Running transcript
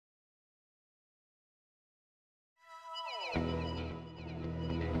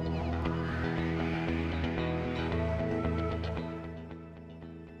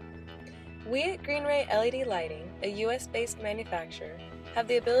We at Greenray LED Lighting, a US-based manufacturer, have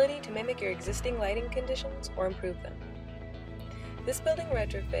the ability to mimic your existing lighting conditions or improve them. This building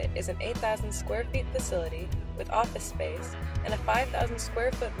retrofit is an 8,000 square feet facility with office space and a 5,000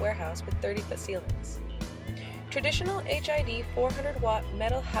 square foot warehouse with 30-foot ceilings. Traditional HID 400-watt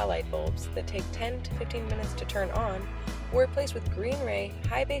metal halide bulbs that take 10 to 15 minutes to turn on were replaced with Greenray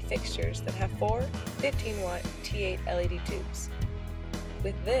high bay fixtures that have 4 15-watt T8 LED tubes.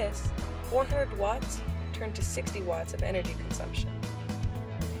 With this, 400 watts turned to 60 watts of energy consumption.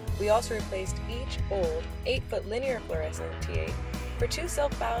 We also replaced each old 8-foot linear fluorescent T8 for 2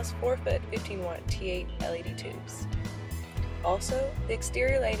 self-ballast 4-foot 15-watt T8 LED tubes. Also, the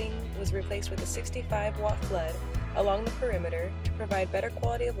exterior lighting was replaced with a 65-watt flood along the perimeter to provide better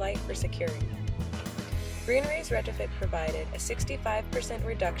quality of light for security. Greenray's retrofit provided a 65%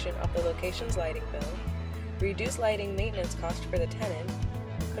 reduction of the location's lighting bill, reduced lighting maintenance cost for the tenant,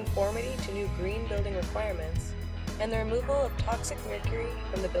 conformity to new green building requirements, and the removal of toxic mercury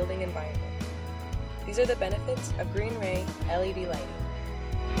from the building environment. These are the benefits of Greenray LED lighting.